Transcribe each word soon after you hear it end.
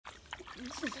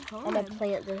This is hard. I'm gonna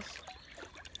plant this.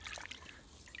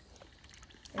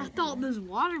 I thought those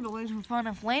water balloons were fun.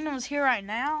 If Landon was here right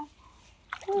now.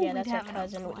 Yeah, that's our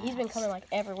cousin. He's been coming like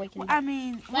every weekend. I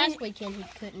mean, last weekend he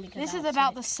couldn't because this is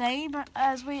about the same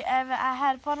as I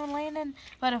had fun with Landon.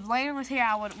 But if Landon was here,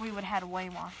 we would have had way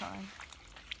more fun.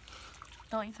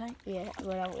 Don't you think? Yeah,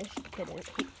 but I wish he couldn't.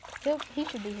 He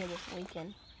should be here this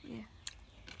weekend. Yeah.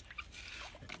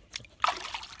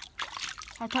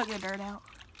 I took the dirt out.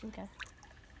 Okay.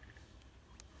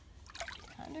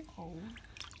 Kinda cold.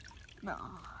 No.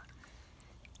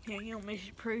 Yeah, you want me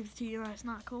to prove to you that's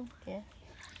not cool? Yeah.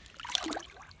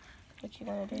 What you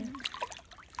gonna do?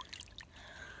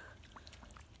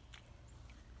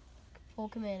 Full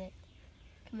commit it.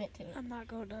 Commit to it. I'm not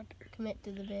going under. Commit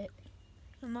to the bit.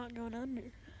 I'm not going under.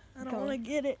 I don't want to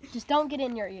get it. Just don't get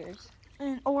in your ears.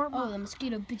 Or the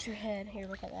mosquito bit your head. Here,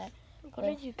 look at that. What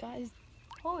did you guys?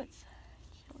 Oh, it's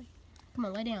chilly. Come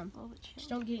on, lay down. Oh, it's chilly. Just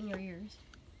don't get in your ears.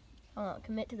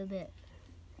 Commit to the bit.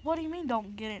 What do you mean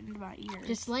don't get it into my ears?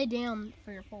 Just lay down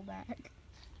for your full back.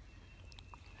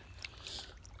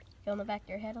 Go on the back of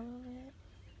your head a little bit.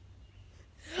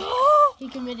 He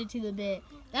committed to the bit.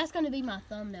 That's going to be my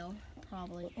thumbnail,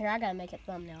 probably. Here, I got to make a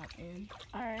thumbnail at the end.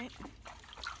 All right.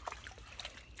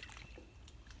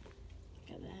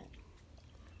 Look at that.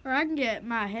 Or I can get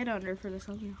my head under for the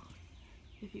thumbnail,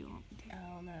 if you want me to.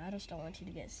 Oh, no, I just don't want you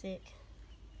to get sick.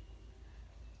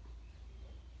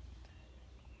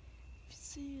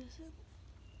 See you soon.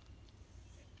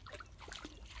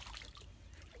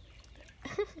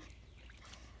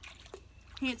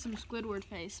 Handsome Squidward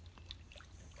face.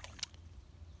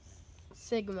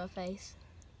 Sigma face.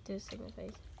 Do a Sigma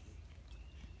face.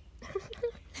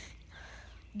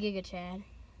 Giga Chad.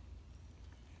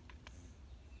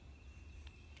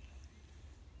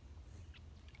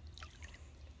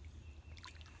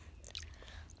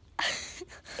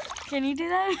 Can you do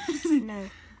that? No,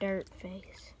 dirt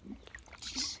face.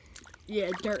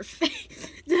 Yeah, dirt face.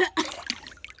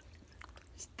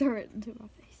 Just throw it into my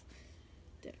face.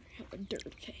 There, have a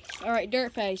dirt face. All right,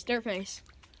 dirt face, dirt face.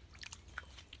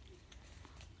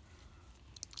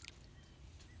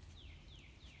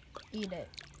 Eat it.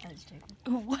 I was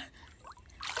joking. What?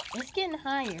 It's getting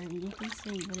higher, you can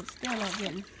see, but it's still not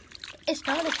getting. It's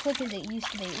not as quick as it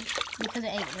used to be because it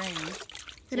ain't rained.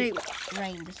 It ain't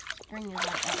rained. The spring is like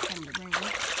that from the rain.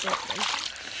 Definitely.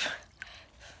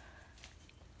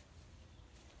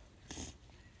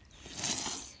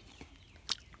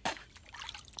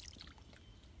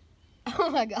 Oh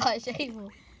my gosh,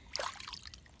 Abel.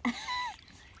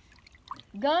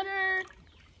 Gunner!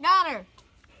 Gunner!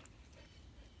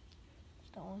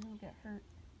 Just don't want him to get hurt.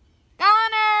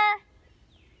 Gunner!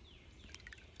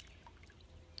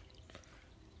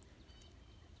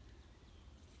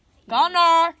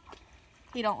 Gunner!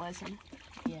 He don't listen.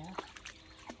 Yeah.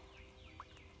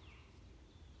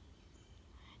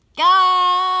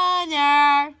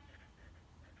 Gunner!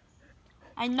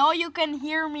 I know you can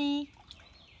hear me.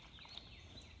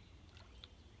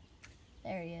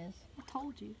 There he is. I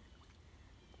told you.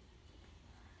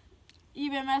 You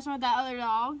been messing with that other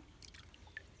dog?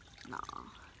 Nah.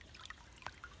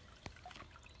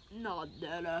 No,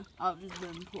 Dada. I've just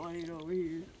been playing over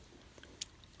here.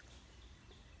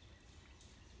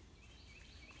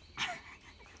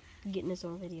 Getting this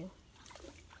on video.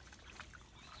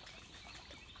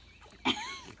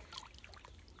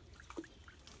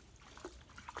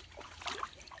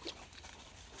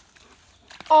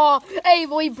 Oh,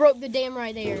 Abel, he broke the dam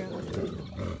right there.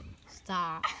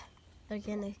 Stop. They're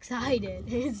getting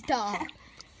excited. Stop.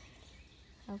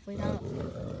 Hopefully not.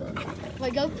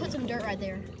 Wait, go put some dirt right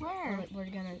there. Where? We're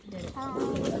gonna do it.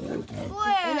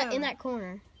 Where? In that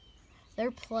corner.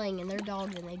 They're playing and they're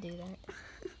dogs and they do that.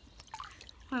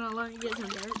 Hold on, let me get some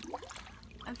dirt.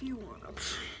 If you want them.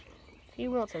 If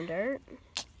you want some dirt.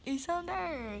 Eat some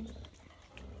dirt.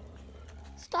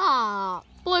 Stop.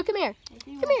 Blue, come here. If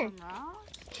you Come want here. some rocks.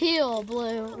 Heel,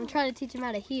 Blue. I'm trying to teach him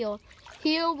how to heel.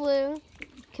 Heel, Blue.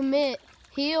 Commit.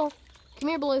 Heel. Come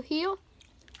here, Blue. Heel.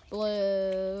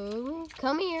 Blue.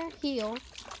 Come here. Heel.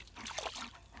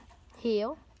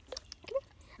 Heel. Come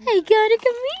here. Hey, Gunner,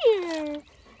 come here.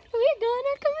 Come here,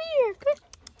 Gunner. Come here.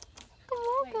 Come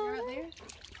on, Wait, you're Gunner. right there?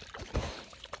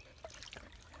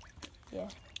 Yeah.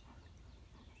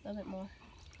 A little bit more.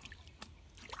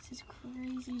 This is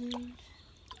crazy, dude.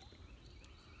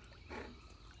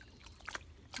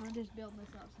 I'll just build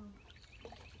this up some.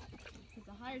 Because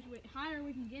the higher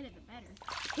we can get it, the better.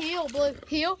 Heel, Blue.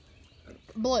 Heel.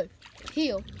 Blue.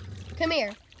 Heel. Come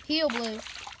here. Heel, Blue.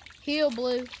 Heel,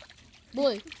 Blue.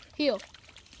 Blue. Heel.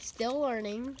 Still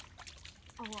learning.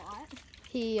 A lot.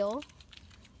 Heel.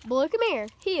 Blue, come here.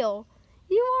 Heel.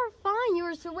 You are fine. You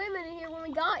were swimming in here when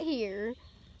we got here.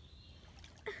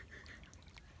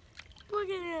 Look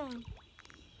at him.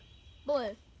 Blue.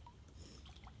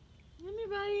 Come here,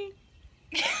 buddy.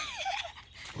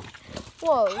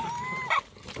 Whoa.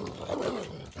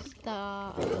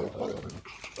 Stop.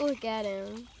 Look at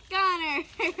him. Gunner.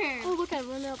 Oh, look at him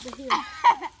running up the hill.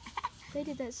 They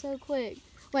did that so quick.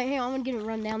 Wait, hang on. I'm going to get him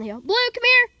run down the hill. Blue, come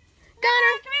here.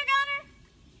 Gunner. Come here, Gunner.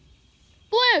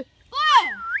 Blue. Blue.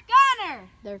 Gunner.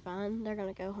 They're fine. They're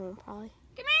going to go home probably.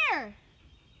 Come here.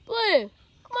 Blue.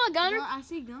 Come on, Gunner. Well, I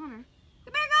see Gunner.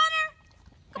 Come here, Gunner.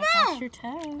 Come on. Your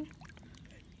toe.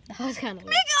 That was kind of Come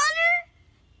weird. here, Gunner.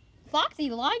 Foxy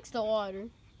likes the water.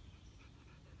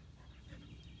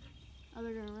 Oh,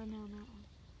 they're gonna run down that one.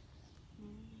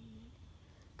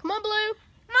 Come on, Blue.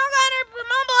 Come on, Gunner.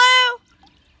 Come on,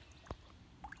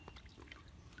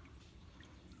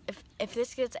 Blue. If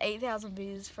this gets 8,000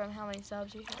 views from how many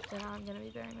subs you have, then I'm gonna be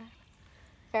very mad.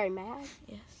 Very mad.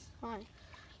 Yes. Why?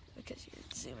 Because you're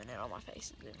zooming in on my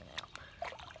face and zooming out.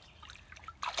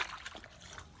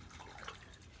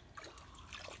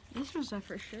 This was a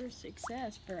for sure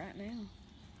success for right now.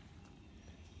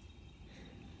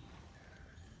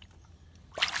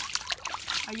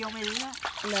 Oh, you want me to do that?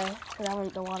 No, because I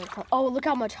want the water. Oh, look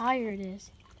how much higher it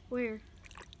is. Where?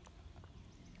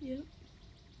 Yep.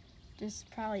 Just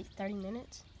probably 30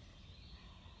 minutes.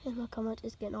 And look how much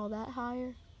it's getting all that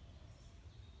higher.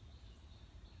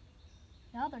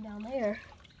 Now they're down there.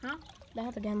 Huh?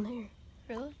 Now they're down there.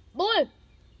 Really? Blue!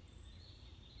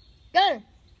 Gunner!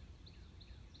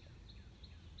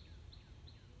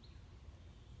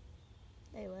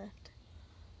 They left.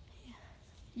 Yeah.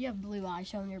 You have blue eyes.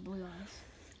 Show them your blue eyes.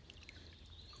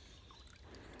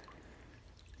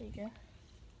 There you go.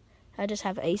 I just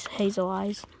have hazel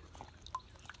eyes.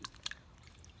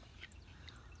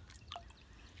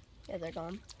 Yeah, they're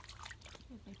gone.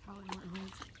 They probably went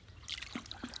home.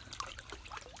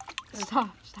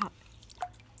 Stop, stop.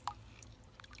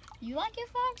 You like it,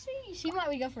 Foxy? She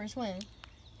might go for a swim.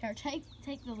 Here, take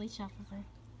the leash off of her.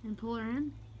 And pull her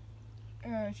in?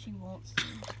 Or if she wants to.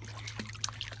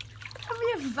 Come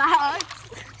here, Fox.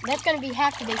 That's going to be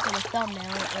have to be for the thumbnail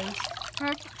at least.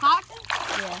 Her Fox?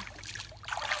 Yeah.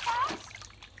 Fox?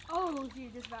 Oh, she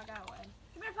just about got away.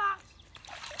 Come here, Fox.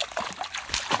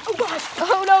 Oh gosh!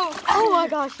 Oh no! Oh my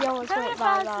gosh! She almost Come went here,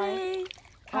 bye-bye. Foxy.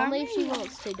 Only if she Come here.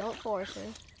 wants to. Don't force her.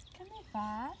 Come here,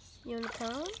 Fox. You want to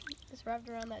come? It's wrapped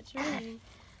around that tree.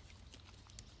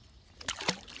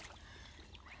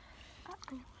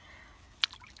 Come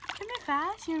here,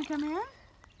 Fox. You want to come in?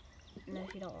 No,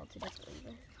 if you don't want to, just leave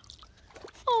her.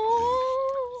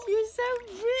 Oh, you're so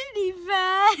pretty,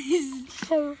 Fox.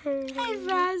 So pretty. Hey,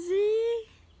 Foxy.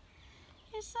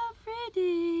 You're so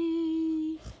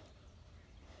pretty.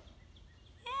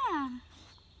 Yeah.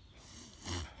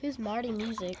 Who's Marty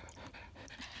Music?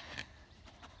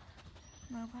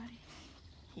 Nobody.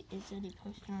 Is it he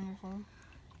posted on your phone?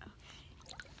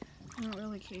 I don't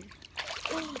really care.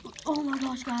 Oh my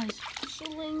gosh, guys!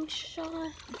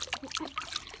 Slingshot.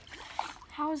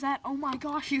 How is that? Oh my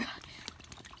gosh, you guys.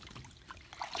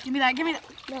 Give me that. Give me that.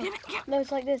 No, Give me, give. no,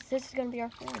 it's like this. This is gonna be our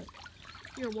fort.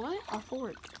 Your what? Our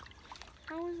fort.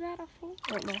 How is that a fool?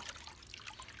 Right now.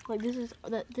 Like this is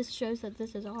that. This shows that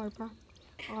this is our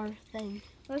thing.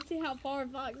 Let's see how far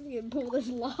Fox can pull this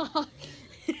log.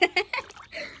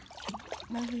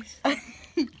 Nice.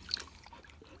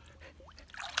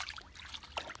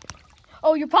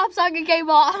 Oh, your pop socket came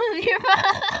off.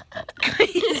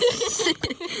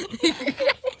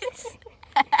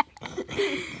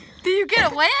 Did you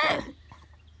get it wet?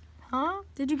 Huh?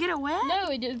 Did you get it wet? No,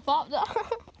 it just popped off.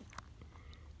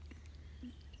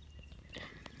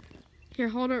 Here,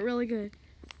 hold it really good.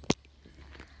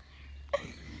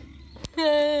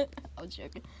 I was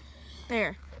joking.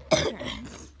 There. It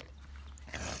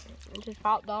just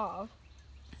popped off.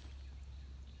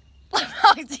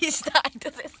 Foxy's stuck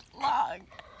to this log.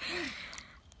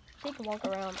 He can walk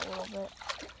around a little bit.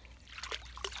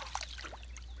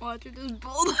 Watch her just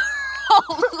pull the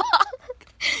whole log.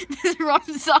 Just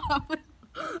runs off with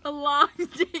a log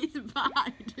stays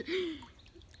behind her.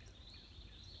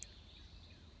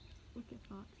 Look at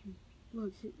Foxy.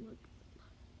 Look.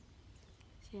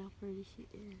 See how pretty she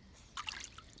is.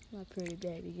 My pretty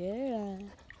baby girl.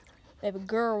 Baby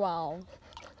girl.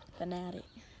 Fanatic.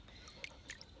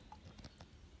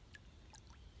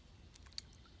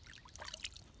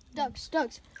 Ducks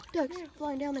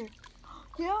flying down there.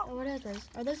 Yeah. Oh, what are those?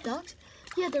 Are those ducks?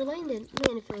 Yeah, they're landing.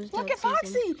 Man, if it was Look duck at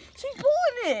Foxy. season. She's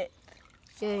pulling it.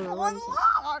 Yeah, Pulling the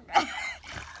log.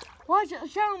 Watch it.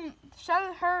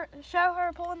 Show her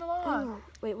pulling the log. Oh,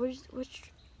 wait, which?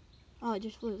 Oh, it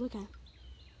just flew. Look at it.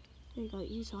 There you go.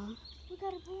 You saw him. Look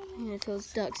at her pulling. And it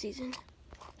feels duck season.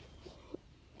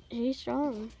 She's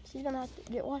strong. She's gonna have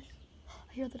to get washed.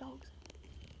 I hear the dogs.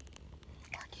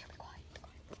 Mark, here, be quiet.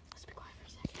 Let's be quiet for a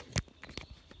second.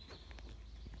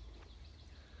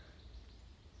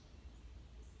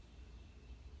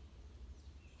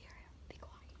 Here, be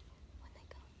quiet when they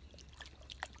come.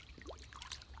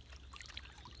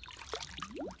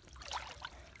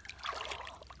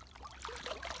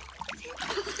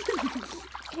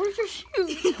 Where's your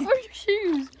shoes? Where's your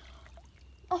shoes?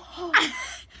 Oh.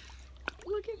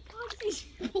 Look at Foxy's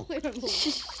pulling her.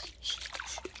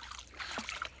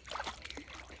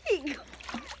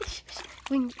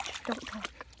 Don't talk.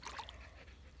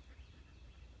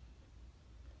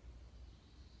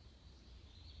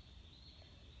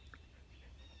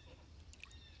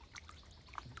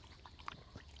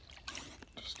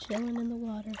 Just chilling in the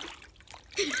water.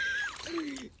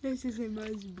 This is the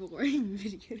most boring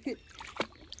video.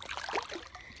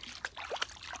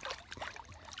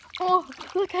 Oh,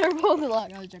 look at her pulling the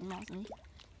log. I was joking, awesome.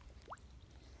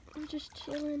 I'm just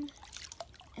chilling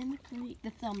in the creek. The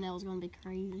thumbnail is going to be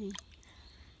crazy.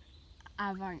 I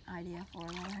have an idea for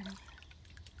it already.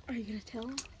 Are you gonna tell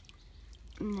him?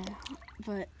 No,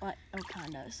 but like, oh,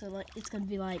 kind of. So like, it's gonna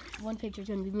be like one picture is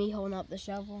gonna be me holding up the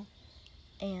shovel,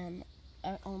 and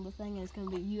on the thing is gonna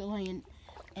be you laying,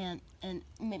 and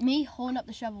me holding up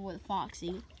the shovel with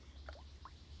Foxy.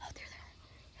 Oh, there they are.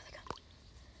 Here they come.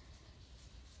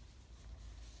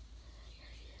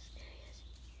 There he is. There he is.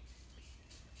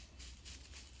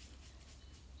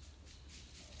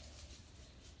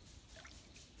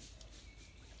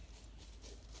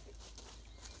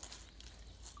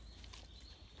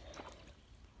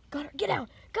 Got her, get out!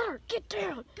 Got her, get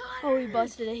down! Oh, he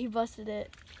busted it, he busted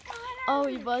it. Oh,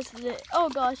 he busted it. Oh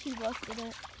gosh, he busted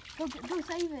it. Go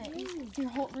save it. Here,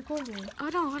 record me.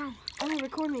 Hold on. Oh,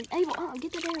 record me. Abel,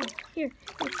 get that down. Here,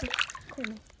 let's see. Record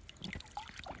me.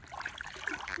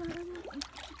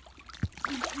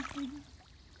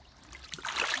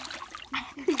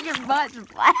 Your butt's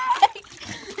black.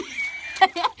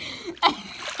 Making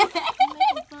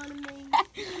fun of me.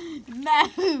 No.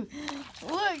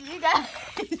 Look, you guys.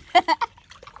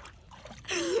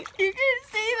 You can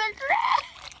see the crack.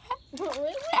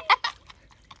 Really?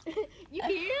 You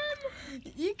hear him?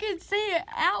 You can see it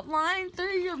outlined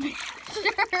through your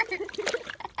shirt.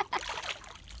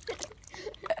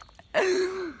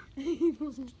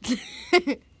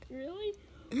 Really?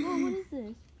 Oh, what is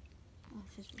this? Oh,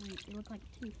 it's just weird. It looks like a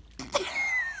tooth.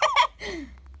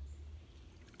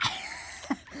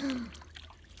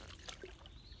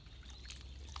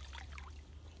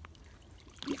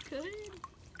 You could?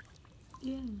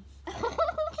 Yeah.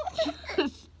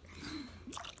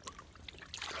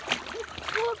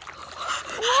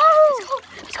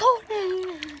 It's cold.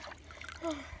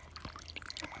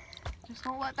 Just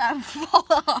don't let that fall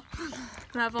off.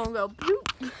 That phone go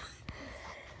bloop.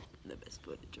 The best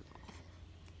footage of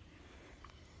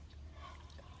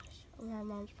all. Our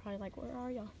mom's probably like, where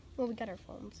are y'all? Well, we got our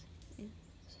phones. Yeah.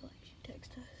 So like, she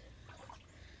texts us.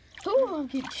 Oh, I'm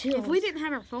getting chills. If we didn't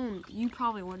have our phone, you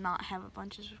probably would not have a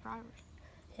bunch of subscribers.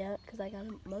 Yeah, because I got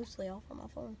them mostly off on my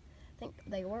phone. I think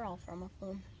they were all from my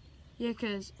phone. Yeah,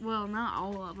 because, well, not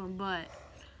all of them, but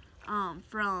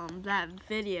from that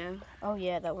video. Oh,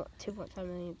 yeah, that one, 2.5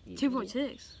 million views.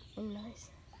 2.6. Oh,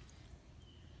 nice.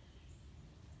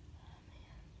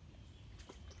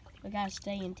 We gotta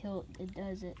stay until it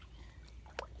does it.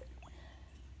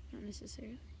 Not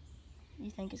necessarily.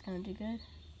 You think it's gonna do good?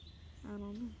 I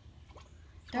don't know.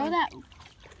 Throw that.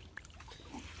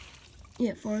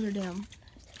 Yeah, farther down.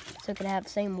 So it can have the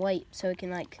same weight, so it can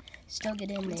like still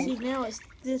get in there. See, now it's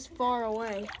this far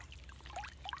away.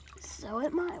 So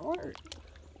it might work.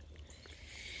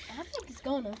 I think it's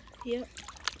gonna. Yep.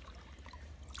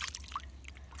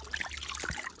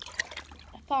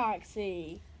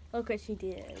 Foxy. Look what she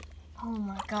did. Oh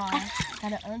my gosh.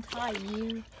 Gotta untie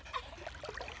you.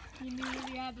 You knew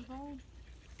you had the phone?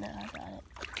 No, I got it.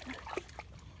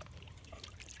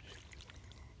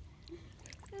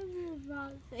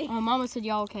 Mama said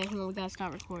y'all okay, and we gotta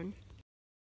start recording.